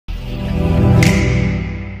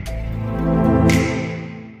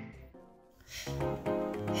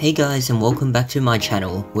Hey guys, and welcome back to my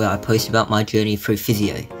channel where I post about my journey through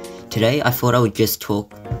physio. Today I thought I would just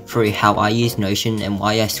talk through how I use Notion and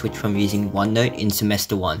why I switched from using OneNote in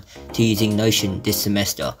semester 1 to using Notion this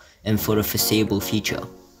semester and for the foreseeable future.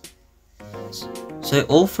 So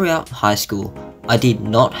all throughout high school, I did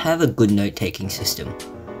not have a good note-taking system.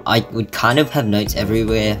 I would kind of have notes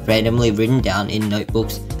everywhere, randomly written down in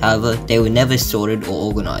notebooks. However, they were never sorted or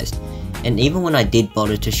organised. And even when I did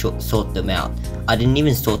bother to sort them out, I didn't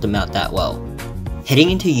even sort them out that well.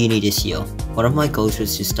 Heading into uni this year, one of my goals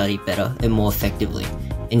was to study better and more effectively,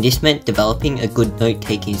 and this meant developing a good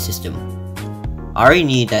note-taking system. I already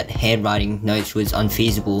knew that handwriting notes was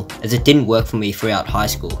unfeasible as it didn't work for me throughout high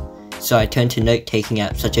school, so I turned to note-taking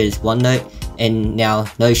apps such as OneNote and now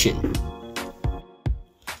Notion.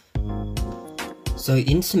 So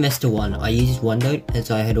in semester 1, I used OneNote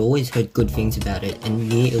as I had always heard good things about it and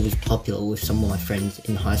knew it was popular with some of my friends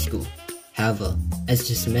in high school. However, as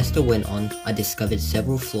the semester went on, I discovered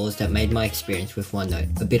several flaws that made my experience with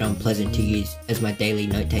OneNote a bit unpleasant to use as my daily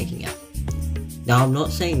note-taking app. Now I'm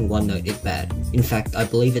not saying OneNote is bad. In fact, I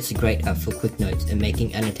believe it's a great app for quick notes and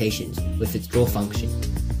making annotations with its draw function,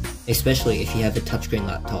 especially if you have a touchscreen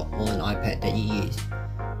laptop or an iPad that you use.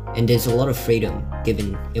 And there's a lot of freedom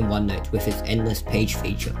given in OneNote with its endless page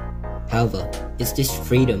feature. However, it's this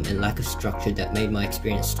freedom and lack of structure that made my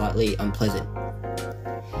experience slightly unpleasant.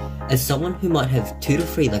 As someone who might have 2 to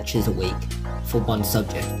 3 lectures a week for one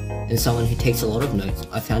subject, and someone who takes a lot of notes,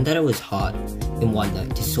 I found that it was hard in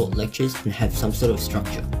OneNote to sort lectures and have some sort of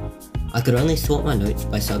structure. I could only sort my notes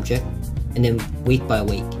by subject, and then week by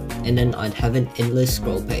week, and then I'd have an endless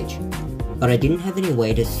scroll page. But I didn't have any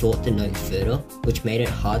way to sort the notes further, which made it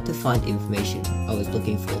hard to find information I was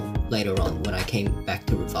looking for later on when I came back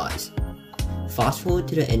to revise. Fast forward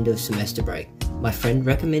to the end of semester break, my friend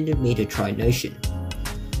recommended me to try Notion.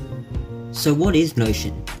 So what is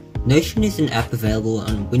Notion? Notion is an app available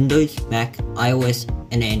on Windows, Mac, iOS,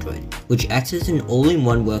 and Android, which acts as an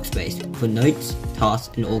all-in-one workspace for notes,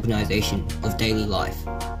 tasks, and organisation of daily life.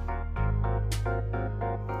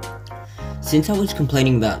 Since I was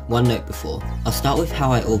complaining about OneNote before, I'll start with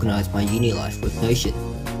how I organise my uni life with Notion.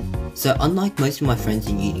 So unlike most of my friends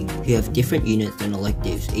in uni who have different units and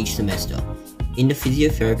electives each semester, in the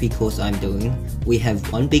physiotherapy course I'm doing, we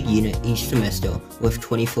have one big unit each semester with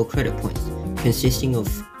 24 credit points, consisting of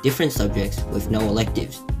different subjects with no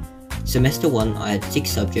electives. Semester 1 I had 6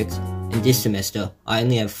 subjects, and this semester I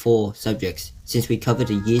only have 4 subjects since we covered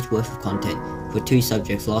a year's worth of content for 2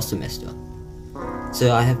 subjects last semester.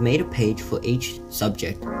 So I have made a page for each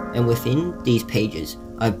subject, and within these pages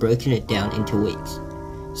I've broken it down into weeks.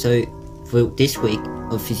 So for this week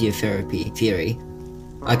of physiotherapy theory,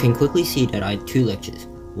 I can quickly see that I had 2 lectures,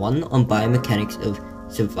 one on biomechanics of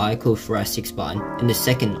cervicothoracic spine and the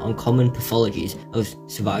second on common pathologies of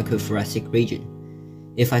cervicothoracic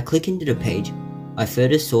region. If I click into the page, I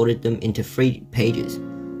further sorted them into 3 pages,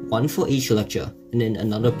 one for each lecture and then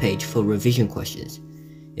another page for revision questions.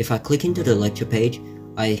 If I click into the lecture page,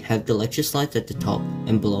 I have the lecture slides at the top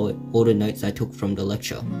and below it all the notes I took from the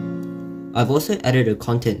lecture. I've also added a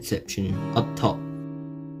content section up top.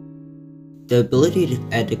 The ability to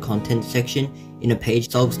add the content section in a page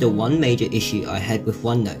solves the one major issue I had with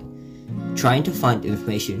OneNote, trying to find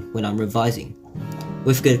information when I'm revising.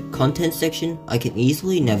 With the content section, I can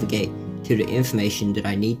easily navigate to the information that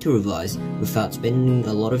I need to revise without spending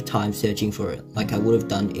a lot of time searching for it like I would have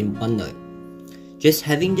done in OneNote. Just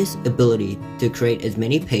having this ability to create as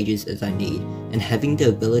many pages as I need and having the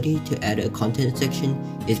ability to add a content section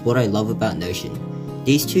is what I love about Notion.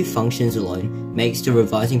 These 2 functions alone makes the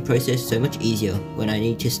revising process so much easier when I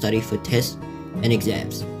need to study for tests and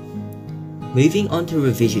exams. Moving on to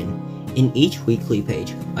revision, in each weekly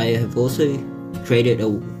page I have also created a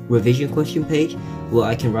revision question page where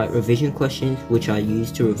I can write revision questions which I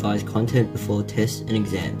use to revise content before tests and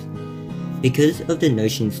exams. Because of the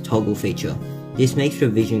Notion's toggle feature, this makes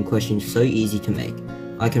revision questions so easy to make.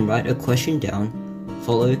 I can write a question down,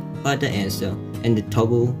 followed by the answer, and the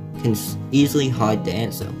toggle can easily hide the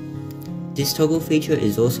answer. This toggle feature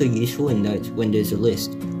is also useful in notes when there's a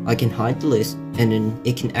list. I can hide the list and then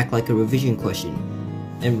it can act like a revision question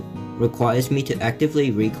and requires me to actively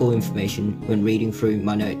recall information when reading through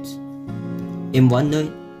my notes. In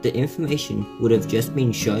OneNote, the information would have just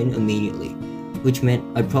been shown immediately, which meant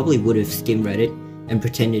I probably would have skim read it and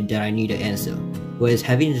pretended that I knew the answer, whereas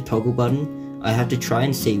having the toggle button, I have to try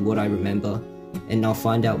and see what I remember, and I'll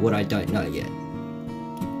find out what I don't know yet.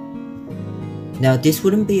 Now this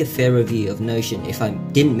wouldn't be a fair review of Notion if I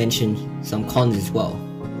didn't mention some cons as well.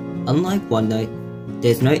 Unlike OneNote,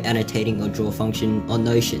 there's no annotating or draw function on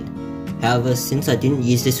Notion. However, since I didn't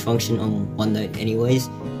use this function on OneNote anyways,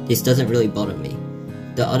 this doesn't really bother me.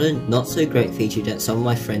 The other not so great feature that some of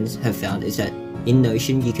my friends have found is that in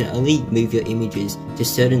Notion you can only move your images to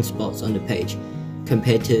certain spots on the page,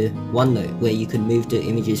 compared to OneNote where you can move the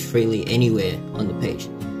images freely anywhere on the page.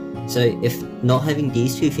 So if not having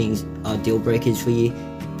these two things are deal breakers for you,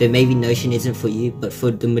 then maybe Notion isn't for you, but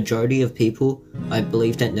for the majority of people, I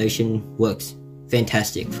believe that Notion works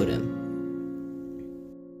fantastic for them.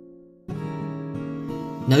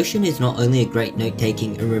 Notion is not only a great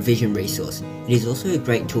note-taking and revision resource, it is also a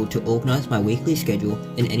great tool to organise my weekly schedule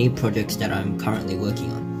and any projects that I'm currently working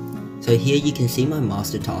on. So here you can see my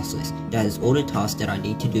master task list that has all the tasks that I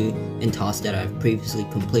need to do and tasks that I've previously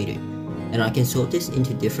completed. And I can sort this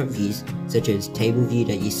into different views, such as table view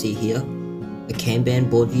that you see here, a Kanban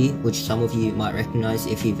board view, which some of you might recognise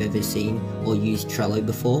if you've ever seen or used Trello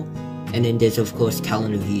before, and then there's of course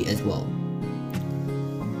calendar view as well.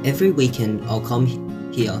 Every weekend I'll come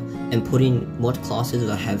here and put in what classes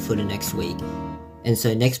I have for the next week, and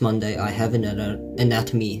so next Monday I have an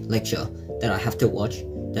anatomy lecture that I have to watch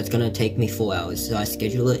that's going to take me 4 hours, so I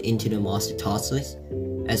schedule it into the master task list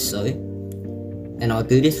as so, and I'll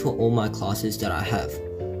do this for all my classes that I have.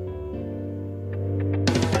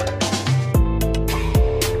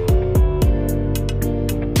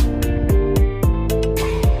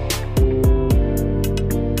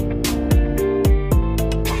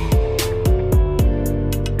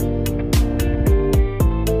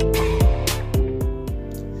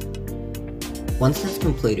 Once that's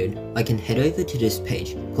completed, I can head over to this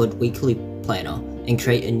page called Weekly Planner and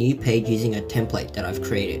create a new page using a template that I've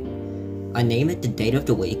created. I name it the date of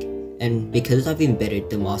the week, and because I've embedded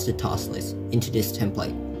the master task list into this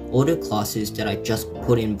template, all the classes that I just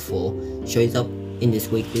put in before shows up in this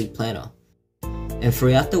weekly planner. And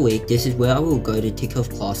throughout the week, this is where I will go to tick off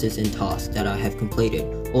classes and tasks that I have completed,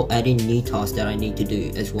 or add in new tasks that I need to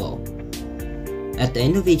do as well. At the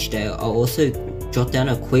end of each day, I'll also jot down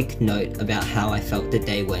a quick note about how I felt the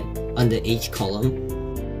day went under each column.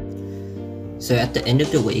 So at the end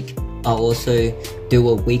of the week, I'll also do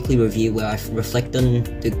a weekly review where I reflect on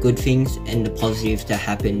the good things and the positives that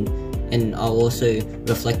happened, and I'll also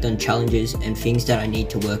reflect on challenges and things that I need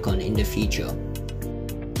to work on in the future.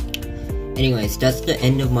 Anyways, that's the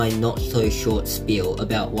end of my not so short spiel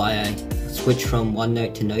about why I switched from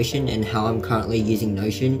OneNote to Notion and how I'm currently using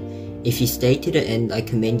Notion. If you stayed to the end, I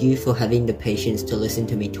commend you for having the patience to listen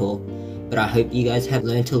to me talk, but I hope you guys have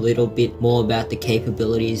learned a little bit more about the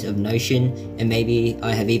capabilities of Notion, and maybe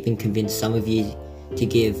I have even convinced some of you to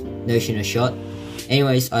give Notion a shot.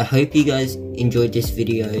 Anyways, I hope you guys enjoyed this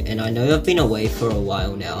video, and I know I've been away for a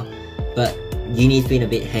while now, but uni's been a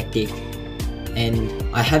bit hectic, and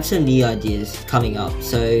I have some new ideas coming up,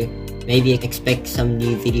 so maybe expect some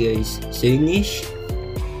new videos soonish.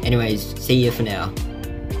 Anyways, see you for now.